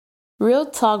Real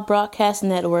Talk Broadcast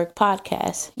Network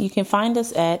podcast. You can find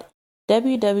us at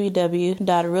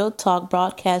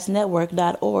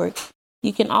www.realtalkbroadcastnetwork.org.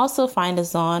 You can also find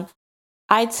us on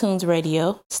iTunes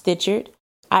Radio, Stitcher,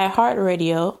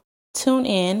 iHeartRadio,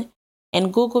 TuneIn,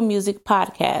 and Google Music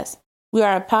Podcasts. We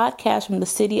are a podcast from the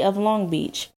city of Long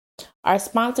Beach. Our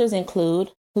sponsors include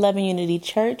Loving Unity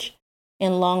Church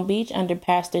in Long Beach under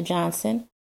Pastor Johnson,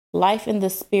 Life in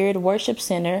the Spirit Worship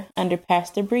Center under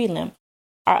Pastor Breland.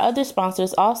 Our other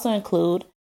sponsors also include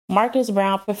Marcus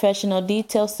Brown Professional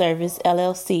Detail Service,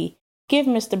 LLC. Give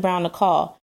Mr. Brown a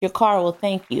call. Your car will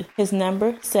thank you. His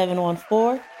number,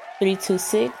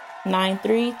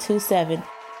 714-326-9327.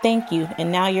 Thank you.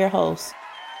 And now your host.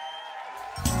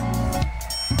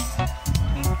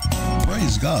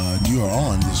 Praise God, you are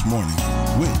on this morning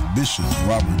with Bishop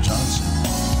Robert Johnson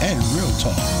and Real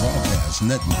Talk Broadcast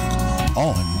Network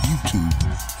on YouTube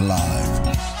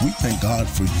Live. We thank God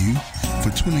for you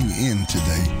for tuning in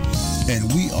today.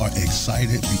 And we are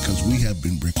excited because we have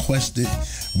been requested.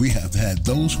 We have had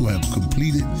those who are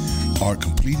completing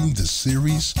the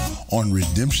series on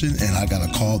redemption. And I got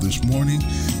a call this morning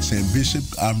saying, Bishop,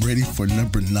 I'm ready for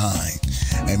number 9.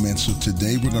 Amen. So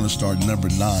today we're going to start number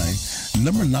 9.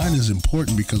 Number 9 is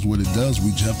important because what it does,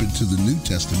 we jump into the New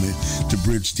Testament to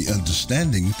bridge the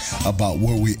understanding about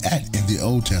where we're at in the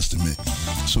Old Testament.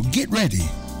 So get ready.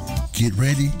 Get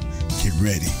ready. Get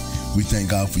ready. We thank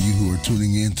God for you who are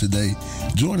tuning in today.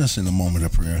 Join us in a moment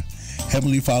of prayer.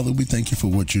 Heavenly Father, we thank you for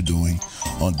what you're doing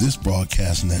on this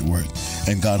broadcast network.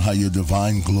 And God, how your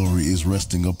divine glory is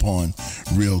resting upon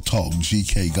Real Talk,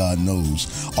 GK, God knows.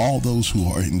 All those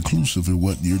who are inclusive in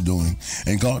what you're doing.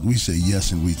 And God, we say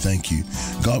yes and we thank you.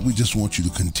 God, we just want you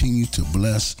to continue to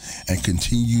bless and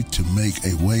continue to make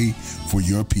a way for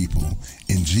your people.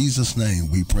 In Jesus' name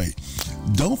we pray.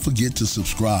 Don't forget to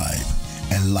subscribe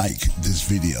and like this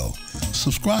video.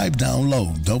 Subscribe down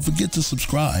low. Don't forget to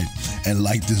subscribe and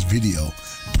like this video.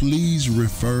 Please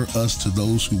refer us to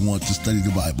those who want to study the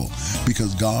Bible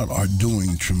because God are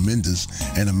doing tremendous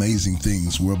and amazing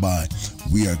things whereby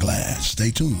we are glad.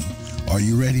 Stay tuned. Are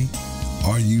you ready?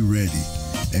 Are you ready?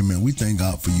 Amen. We thank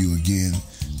God for you again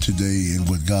today and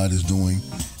what God is doing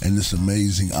in this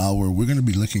amazing hour. We're going to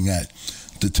be looking at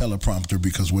the teleprompter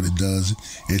because what it does,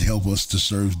 it helps us to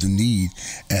serve the need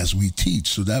as we teach.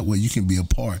 So that way you can be a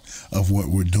part of what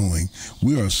we're doing.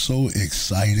 We are so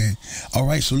excited. All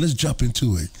right, so let's jump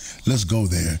into it. Let's go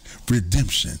there.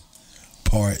 Redemption,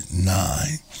 part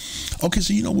 9. Okay,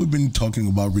 so we've been talking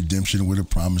about redemption, where the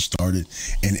promise started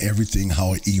and everything,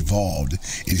 how it evolved.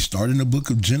 It started in the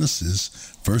book of Genesis,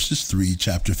 verses 3,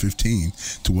 chapter 15,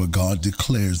 to where God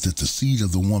declares that the seed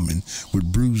of the woman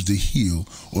would bruise the heel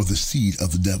or the seed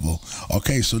of the devil.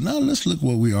 Okay, so now let's look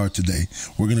where we are today.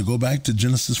 We're going to go back to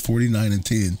Genesis 49 and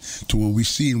 10 to where we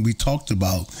see, and we talked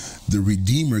about the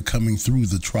Redeemer coming through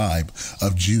the tribe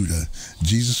of Judah.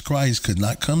 Jesus Christ could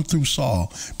not come through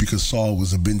Saul because Saul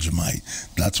was a Benjamite.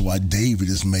 That's why David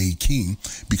is made king,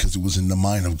 because it was in the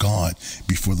mind of God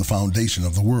before the foundation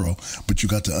of the world. But you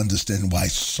got to understand why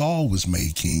Saul was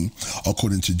made king,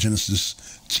 according to Genesis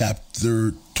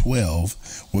chapter 12,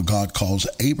 where God calls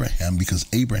Abraham, because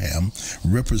Abraham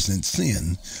represents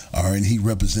sin, and he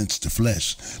represents the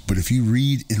flesh. But if you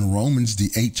read in Romans, the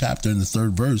 8th chapter and the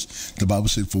 3rd verse, the Bible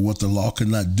said, for what the law could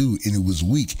not do, and it was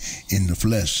weak in the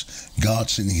flesh, God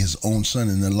sending his own son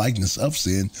in the likeness of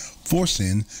sin, for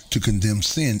sin, to condemn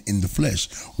sin in the flesh,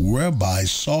 whereby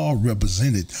Saul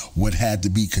represented what had to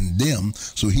be condemned,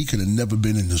 so he could have never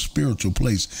been in the spiritual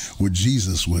place where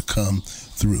Jesus would come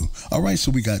through. All right,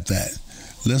 so we got that.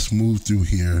 Let's move through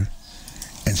here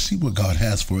and see what God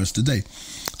has for us today.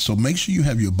 So make sure you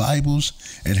have your Bibles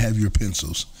and have your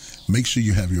pencils. Make sure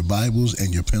you have your Bibles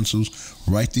and your pencils.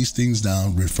 Write these things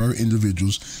down. Refer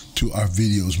individuals to our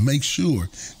videos. Make sure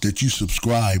that you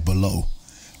subscribe below.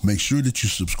 Make sure that you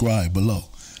subscribe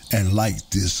below and like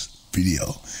this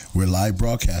video. We're live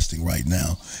broadcasting right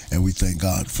now, and we thank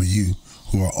God for you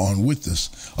who are on with us.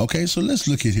 Okay, so let's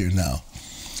look at here now.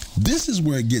 This is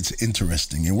where it gets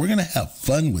interesting, and we're going to have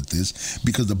fun with this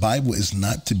because the Bible is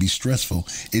not to be stressful.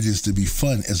 It is to be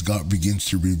fun as God begins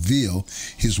to reveal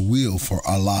his will for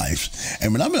our lives.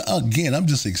 And when I'm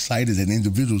just excited that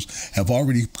individuals have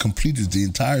already completed the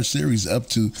entire series up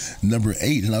to number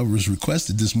 8, and I was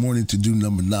requested this morning to do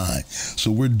number 9.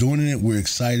 So we're doing it. We're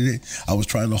excited. I was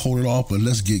trying to hold it off, but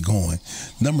let's get going.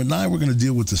 Number 9, we're going to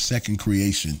deal with the second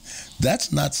creation.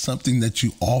 That's not something that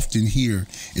you often hear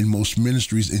in most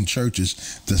ministries and churches,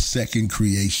 the second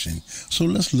creation. So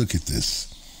let's look at this.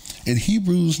 In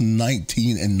Hebrews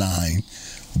 19 and 9,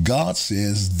 God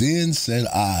says, then said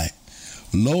I,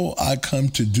 lo, I come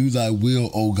to do thy will,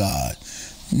 O God.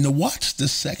 Now watch the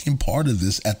second part of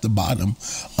this at the bottom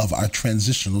of our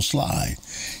transitional slide.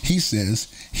 He says,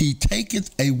 he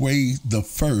taketh away the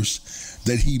first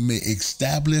that he may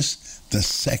establish the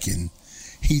second.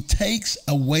 He takes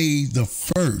away the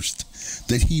first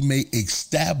that he may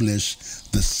establish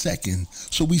the second.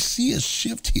 So we see a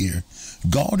shift here.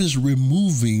 God is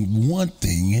removing one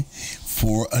thing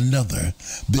for another.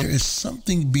 There is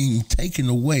something being taken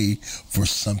away for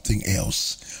something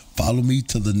else. Follow me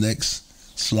to the next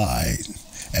slide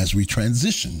as we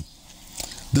transition.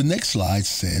 The next slide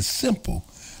says simple.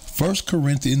 1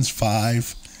 Corinthians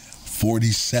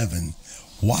 5:47.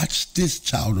 Watch this,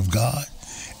 child of God.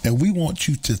 And we want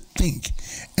you to think,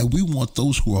 and we want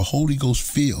those who are Holy Ghost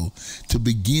filled to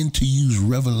begin to use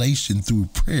revelation through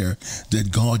prayer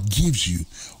that God gives you.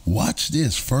 Watch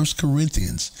this, 1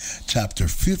 Corinthians chapter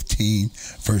 15,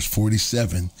 verse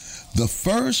 47. The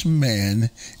first man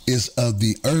is of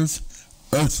the earth,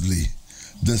 earthly.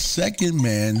 The second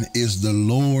man is the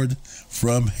Lord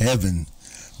from heaven.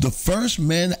 The first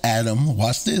man, Adam,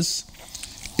 watch this,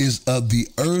 is of the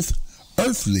earth,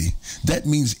 earthly. That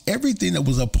means everything that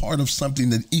was a part of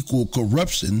something that equaled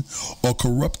corruption or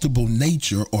corruptible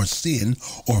nature or sin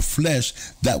or flesh,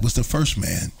 that was the first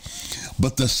man.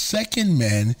 But the second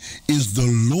man is the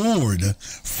Lord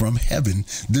from heaven.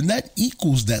 Then that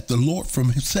equals that the Lord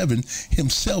from heaven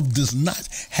himself does not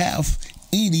have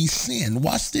any sin.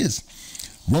 Watch this.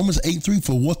 Romans 8:3,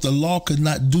 for what the law could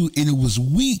not do, and it was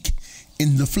weak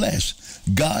in the flesh,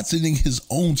 God sending his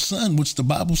own son, which the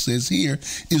Bible says here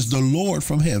is the Lord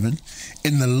from heaven,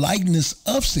 in the likeness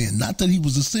of sin, not that he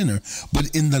was a sinner,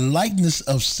 but in the likeness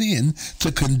of sin,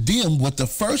 to condemn what the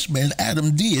first man,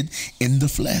 Adam, did in the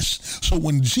flesh. So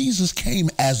when Jesus came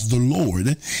as the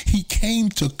Lord, he came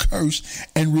to curse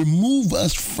and remove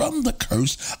us from the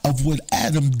curse of what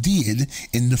Adam did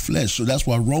in the flesh. So that's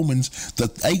why Romans,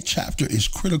 the 8th chapter, is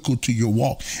critical to your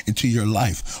walk and to your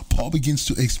life. Paul begins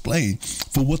to explain,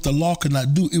 for what the law could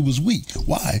not do, it was weak.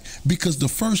 Why? Because the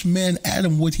first man,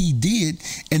 Adam, what he did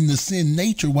in the sin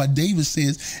nature, why David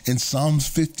says in Psalms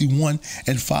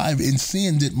 51:5, in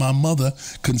sin did my mother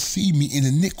conceive me in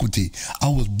iniquity. I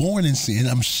was born in sin,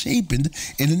 I'm shaped in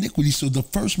iniquity. So the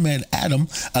first man, Adam,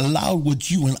 allowed what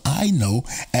you and I know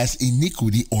as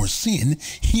iniquity or sin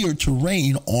here to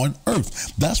reign on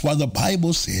earth. That's why the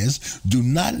Bible says, do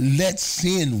not let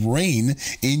sin reign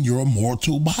in your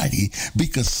mortal body,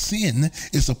 because sin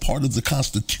is a part of the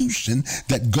constitution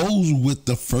that goes with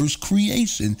the first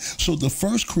creation. So the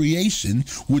first creation,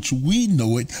 which we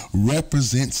know it,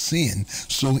 represents sin.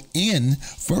 So in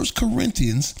 1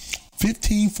 Corinthians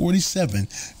 15:47,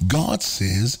 God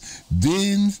says,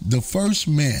 then the first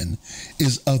man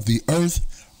is of the earth,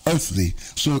 earthly.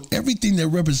 So everything that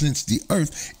represents the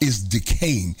earth is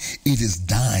decaying. It is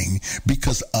dying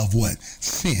because of what?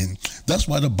 Sin. That's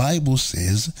why the Bible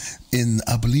says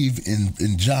I believe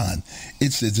in John,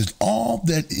 it says that all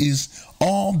that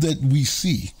we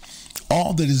see,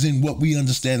 all that is in what we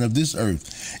understand of this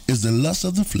earth is the lust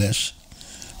of the flesh,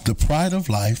 the pride of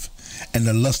life, and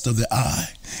the lust of the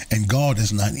eye, and God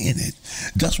is not in it.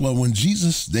 That's why when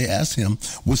they asked him,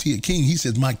 was he a king? He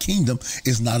said, my kingdom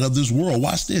is not of this world.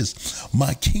 Watch this.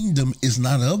 My kingdom is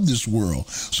not of this world.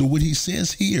 So what he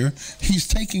says here, he's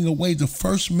taking away the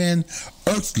first man,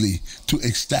 earthly, to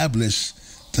establish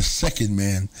the second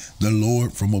man, the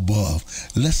Lord from above.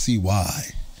 Let's see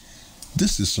why.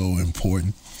 This is so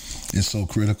important and so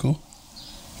critical.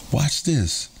 Watch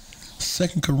this.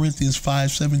 2 Corinthians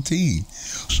 5:17.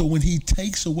 So when he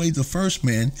takes away the first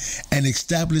man and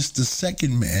established the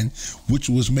second man, which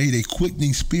was made a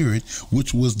quickening spirit,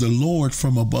 which was the Lord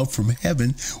from above from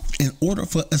heaven, in order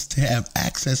for us to have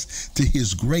access to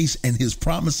his grace and his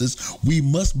promises, we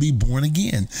must be born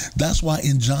again. That's why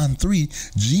in John 3,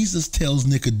 Jesus tells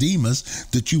Nicodemus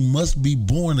that you must be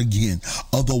born again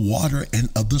of the water and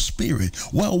of the spirit.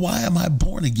 Well, why am I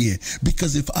born again?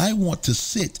 Because if I want to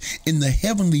sit in the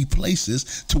heavenly places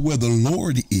to where the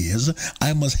Lord is,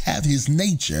 I must have his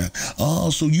nature.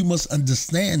 So you must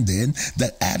understand then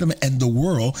that Adam and the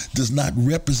world does not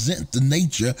represent the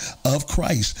nature of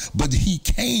Christ, but he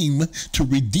came to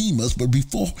redeem us. But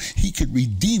before he could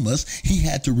redeem us, he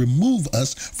had to remove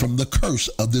us from the curse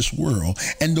of this world.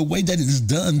 And the way that it is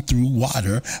done through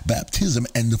water baptism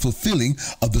and the fulfilling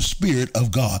of the Spirit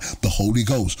of God, the Holy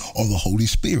Ghost or the Holy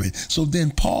Spirit. So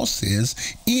then Paul says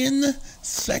in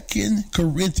 2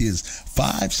 Corinthians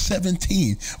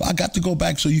 5:17. I got to go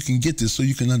back so you can get this, so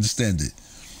you can understand it.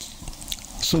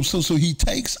 So he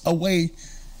takes away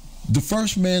the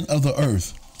first man of the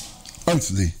earth,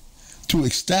 earthly, to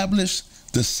establish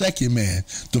the second man.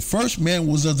 The first man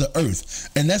was of the earth.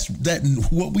 And that's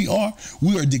what we are.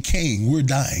 We are decaying. We're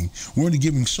dying. We're only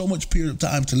giving so much period of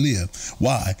time to live.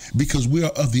 Why? Because we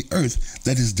are of the earth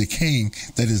that is decaying,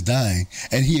 that is dying.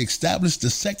 And he established the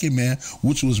second man,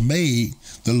 which was made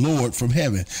the Lord from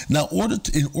heaven. Now,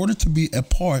 in order to be a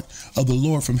part of the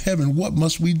Lord from heaven, what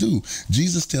must we do?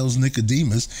 Jesus tells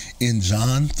Nicodemus in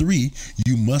John 3,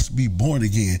 you must be born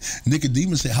again.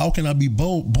 Nicodemus said, how can I be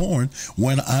born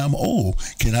when I am old?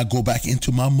 Can I go back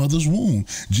into my mother's womb?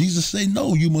 Jesus said,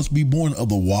 no, you must be born of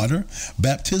the water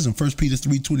baptism. 1 Peter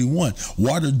 3:21.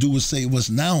 Water doeth save us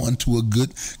now unto a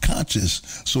good conscience.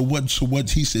 So what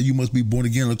he said, you must be born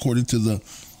again according to the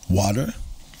water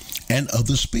and of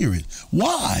the Spirit.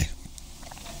 Why?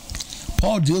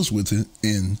 Paul deals with it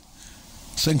in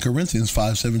 2 Corinthians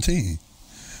 5:17.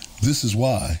 This is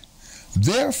why.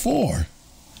 Therefore,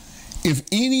 if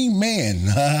any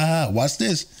man, watch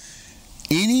this,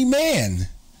 any man.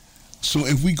 So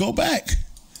if we go back,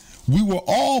 we were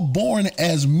all born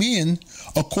as men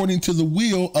according to the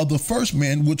will of the first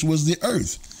man, which was the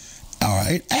earth. All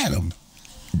right, Adam.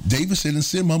 David said, in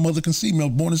sin, my mother conceived me. I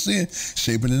was born in sin,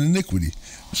 shaping in iniquity.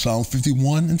 Psalm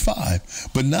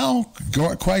 51:5. But now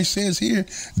Christ says here,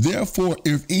 therefore,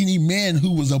 if any man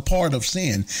who was a part of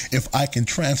sin, if I can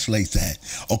translate that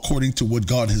according to what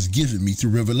God has given me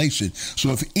through revelation.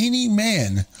 So if any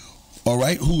man, all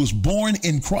right, who was born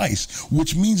in Christ,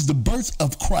 which means the birth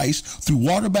of Christ through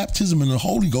water baptism and the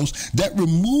Holy Ghost, that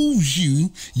removes you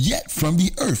yet from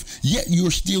the earth, yet you're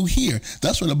still here.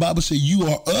 That's what the Bible says. You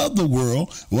are of the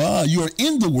world. Well, you're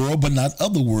in the world, but not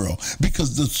of the world,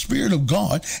 because the Spirit of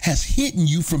God has hidden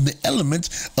you from the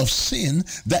elements of sin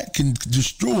that can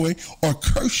destroy or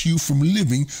curse you from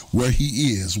living where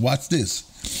he is. Watch this.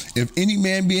 If any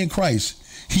man be in Christ,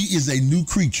 he is a new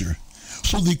creature.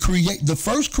 So the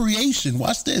first creation,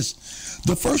 watch this.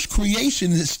 The first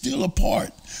creation is still a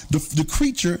part. The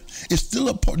creature is still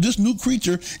a part. This new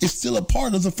creature is still a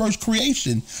part of the first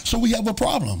creation. So we have a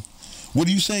problem. What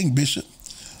are you saying, Bishop?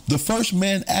 The first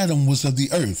man, Adam, was of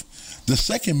the earth. The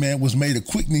second man was made a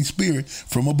quickening spirit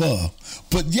from above.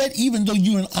 But yet, even though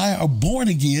you and I are born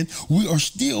again, we are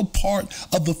still part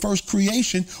of the first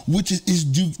creation, which is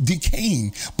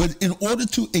decaying. But in order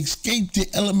to escape the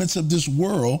elements of this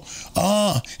world,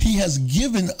 he has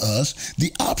given us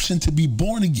the option to be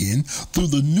born again through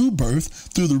the new birth,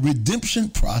 through the redemption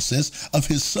process of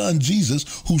his son,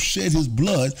 Jesus, who shed his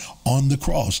blood on the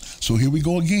cross. So here we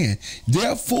go again.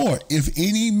 Therefore, if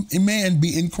any man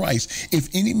be in Christ, if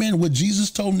any man, what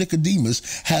Jesus told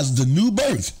Nicodemus, has the new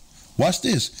birth. Watch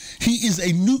this. He is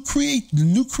a new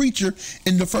creature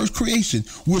in the first creation.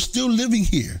 We're still living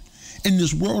here in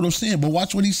this world of sin. But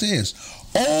watch what he says.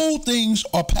 All things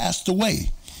are passed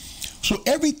away. So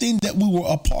everything that we were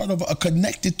a part of,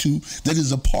 connected to, that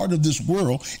is a part of this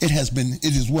world, it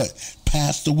is what?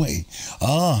 Passed away.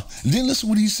 Then listen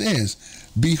what he says.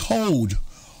 Behold,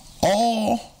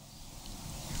 all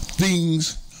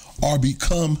things are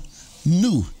become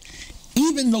new.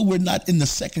 Even though we're not in the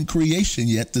second creation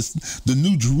yet, the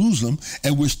new Jerusalem,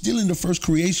 and we're still in the first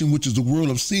creation, which is the world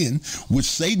of sin, which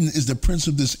Satan is the prince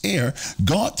of this air,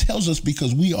 God tells us,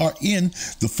 because we are in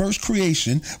the first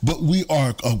creation, but we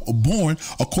are born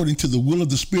according to the will of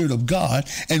the Spirit of God,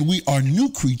 and we are new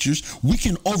creatures, we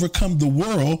can overcome the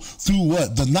world through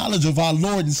what? The knowledge of our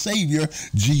Lord and Savior,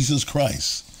 Jesus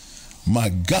Christ. My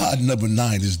God, number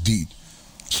 9 is deep.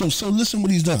 So listen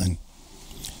what he's done.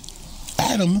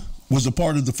 Adam was a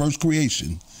part of the first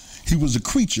creation. He was a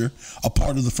creature, a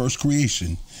part of the first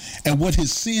creation. And what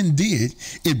his sin did,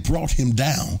 it brought him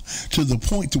down to the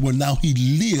point to where now he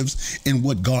lives in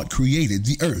what God created,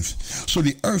 the earth. So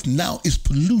the earth now is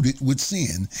polluted with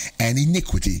sin and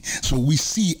iniquity. So we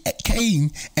see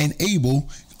Cain and Abel.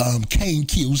 Cain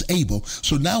kills Abel.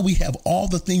 So now we have all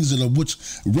the things that are which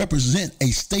represent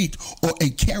a state or a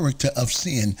character of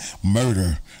sin: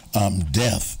 murder,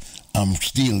 death,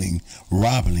 stealing,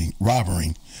 robbing,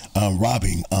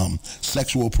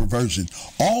 sexual perversion.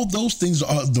 All those things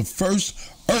are the first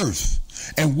earth.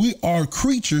 And we are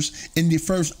creatures in the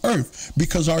first earth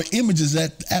because our image is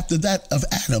after that of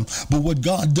Adam. But what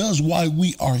God does while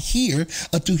we are here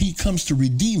until he comes to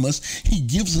redeem us, he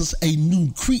gives us a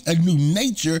new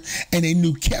nature and a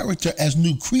new character as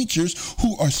new creatures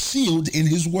who are sealed in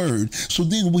his word. So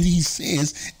then what he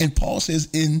says, and Paul says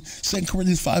in 2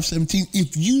 Corinthians 5:17,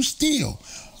 if you still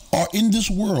are in this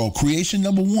world, creation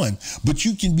number 1, but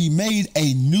you can be made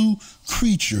a new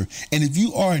creature. And if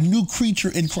you are a new creature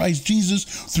in Christ Jesus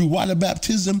through water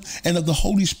baptism and of the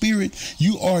Holy Spirit,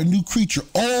 you are a new creature.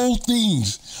 All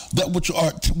things that which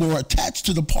were attached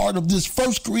to the part of this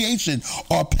first creation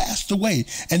are passed away,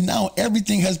 and now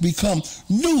everything has become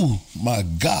new. My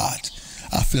God,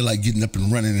 I feel like getting up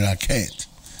and running and I can't.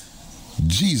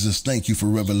 Jesus, thank you for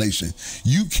revelation.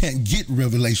 You can't get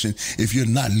revelation if you're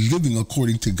not living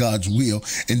according to God's will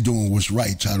and doing what's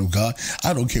right, child of God.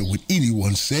 I don't care what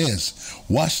anyone says.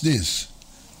 Watch this.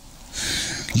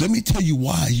 Let me tell you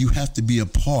why you have to be a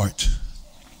part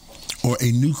or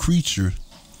a new creature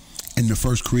in the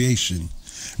first creation.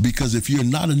 Because if you're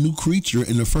not a new creature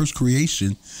in the first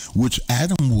creation, which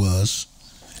Adam was,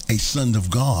 a son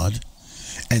of God,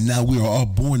 and now we are all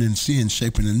born in sin,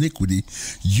 shaping iniquity,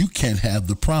 you can't have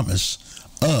the promise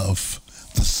of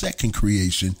the second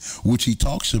creation, which he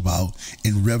talks about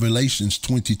in Revelations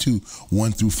 22,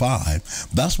 1 through 5.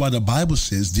 That's why the Bible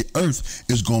says the earth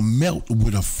is going to melt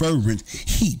with a fervent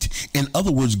heat. In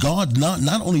other words, God, not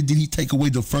only did he take away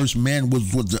the first man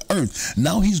was the earth,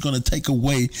 now he's going to take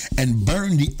away and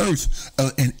burn the earth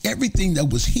and everything that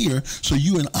was here so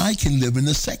you and I can live in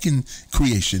the second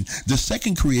creation. The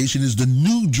second creation is the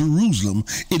new Jerusalem.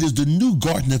 It is the new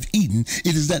Garden of Eden.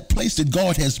 It is that place that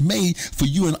God has made for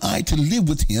you and I to live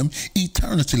with him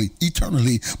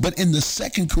eternally. But in the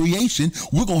second creation,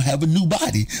 we're going to have a new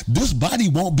body. This body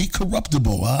won't be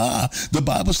corruptible. The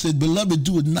Bible said, beloved,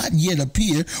 do it not yet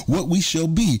appear what we shall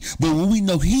be. But when we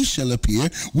know he shall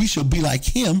appear, we shall be like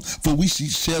him, for we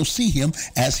shall see him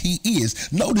as he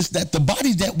is. Notice that the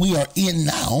body that we are in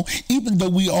now, even though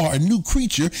we are a new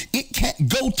creature, it can't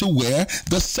go to where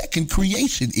the second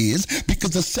creation is,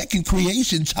 because the second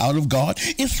creation, child of God,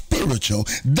 is spiritual.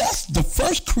 Thus, the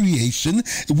first creation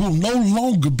will no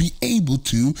longer be able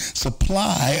to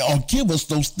supply or give us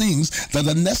those things that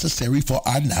are necessary for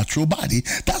our natural body.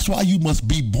 That's why you must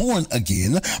be born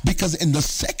again, because in the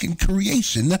second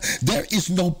creation, there is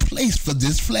no place for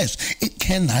this flesh. It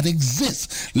cannot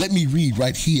exist. Let me read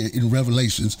right here in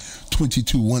Revelations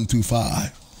 22, 1 through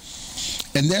 5.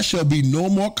 And there shall be no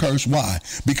more curse. Why?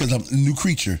 Because I'm a new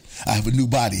creature. I have a new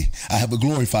body. I have a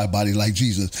glorified body like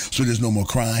Jesus. So there's no more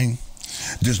crying.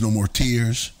 There's no more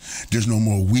tears. There's no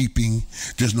more weeping.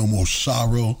 There's no more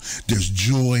sorrow. There's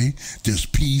joy. There's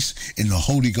peace in the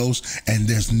Holy Ghost. And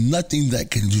there's nothing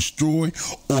that can destroy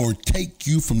or take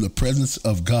you from the presence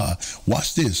of God.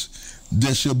 Watch this.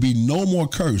 There shall be no more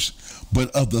curse, but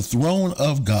of the throne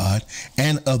of God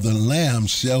and of the Lamb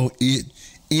shall be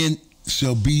in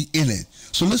it.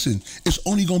 So listen, it's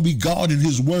only going to be God and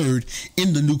his word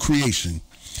in the new creation.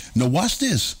 Now watch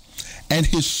this. And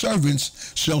his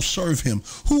servants shall serve him.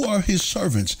 Who are his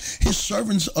servants? His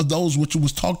servants are those which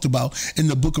was talked about in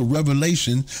the book of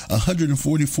Revelation,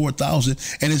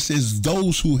 144,000. And it says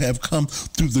those who have come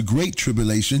through the great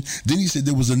tribulation. Then he said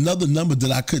there was another number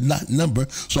that I could not number.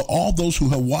 So all those who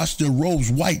have washed their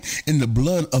robes white in the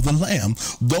blood of the Lamb,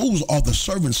 those are the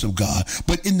servants of God.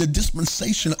 But in the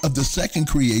dispensation of the second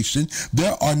creation,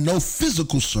 there are no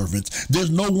physical servants. There's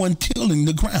no one tilling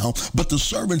the ground. But the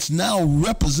servants now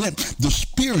represent the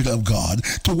Spirit of God,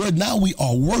 to where now we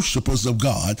are worshipers of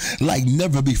God like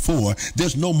never before.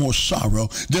 There's no more sorrow.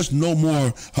 There's no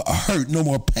more hurt, no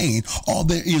more pain. All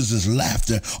there is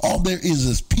laughter. All there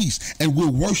is peace. And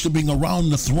we're worshiping around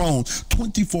the throne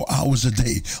 24 hours a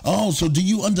day. Oh, so do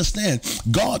you understand?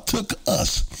 God took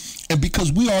us, and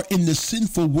because we are in the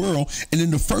sinful world and in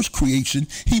the first creation,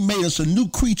 he made us a new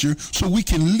creature so we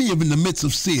can live in the midst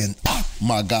of sin. Oh,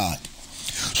 my God.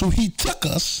 So he took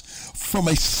us from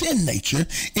a sin nature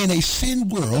in a sin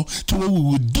world to where we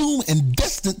were doomed and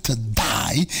destined to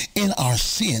die in our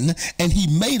sin. And he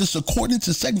made us, according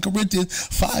to 2 Corinthians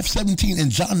 5:17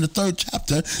 and John the 3rd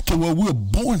chapter, to where we're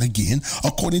born again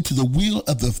according to the will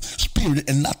of the Spirit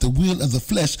and not the will of the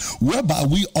flesh, whereby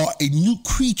we are a new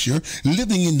creature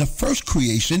living in the first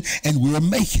creation and we're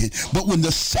naked. But when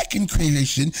the second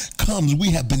creation comes,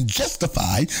 we have been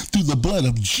justified through the blood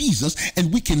of Jesus,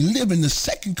 and we can live in the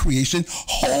second creation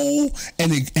whole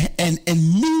and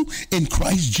new in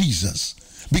Christ Jesus,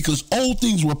 because old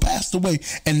things were passed away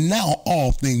and now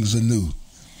all things are new.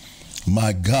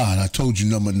 My God, I told you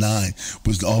number 9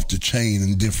 was off the chain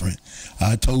and different.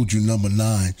 I told you number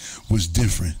 9 was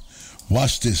different.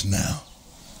 Watch this now.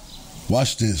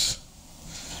 Watch this.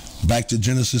 Back to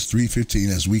Genesis 3:15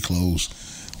 as we close.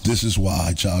 This is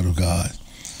why, child of God.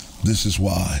 This is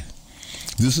why.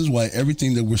 This is why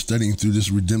everything that we're studying through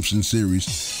this redemption series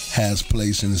has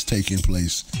place and is taking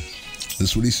place.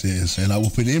 That's what he says. And I will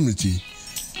put enmity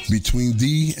between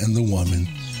thee and the woman,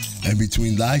 and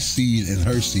between thy seed and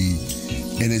her seed,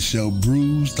 and it shall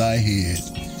bruise thy head,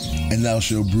 and thou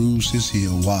shalt bruise his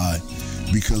heel. Why?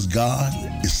 Because God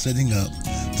is setting up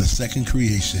the second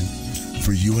creation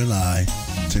for you and I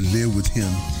to live with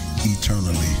him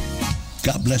eternally.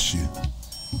 God bless you.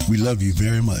 We love you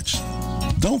very much.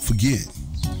 Don't forget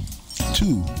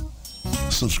to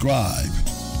subscribe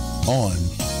on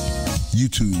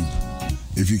YouTube.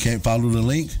 If you can't follow the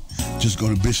link, just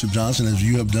go to Bishop Johnson as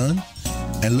you have done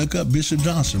and look up Bishop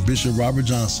Johnson, Bishop Robert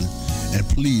Johnson, and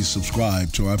please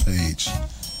subscribe to our page.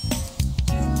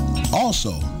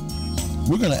 Also,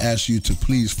 we're going to ask you to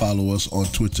please follow us on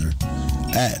Twitter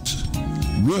at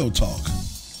Real Talk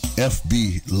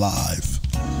FB Live.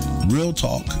 Real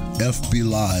Talk FB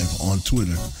Live on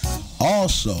Twitter.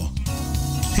 Also,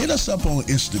 hit us up on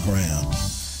Instagram.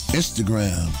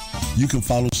 You can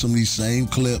follow some of these same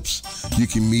clips. You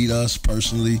can meet us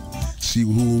personally, see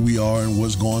who we are and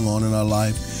what's going on in our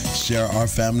life, share our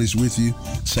families with you.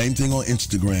 Same thing on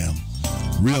Instagram.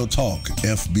 Real Talk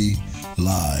FB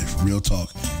Live. Real Talk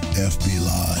FB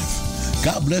Live.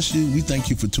 God bless you. We thank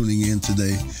you for tuning in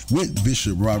today with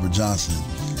Bishop Robert Johnson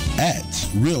at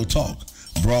Real Talk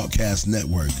Broadcast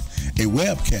Network, a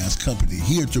webcast company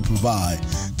here to provide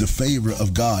the favor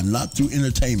of God, not through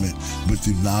entertainment, but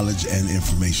through knowledge and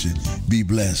information. Be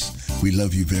blessed. We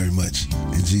love you very much.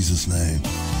 In Jesus' name.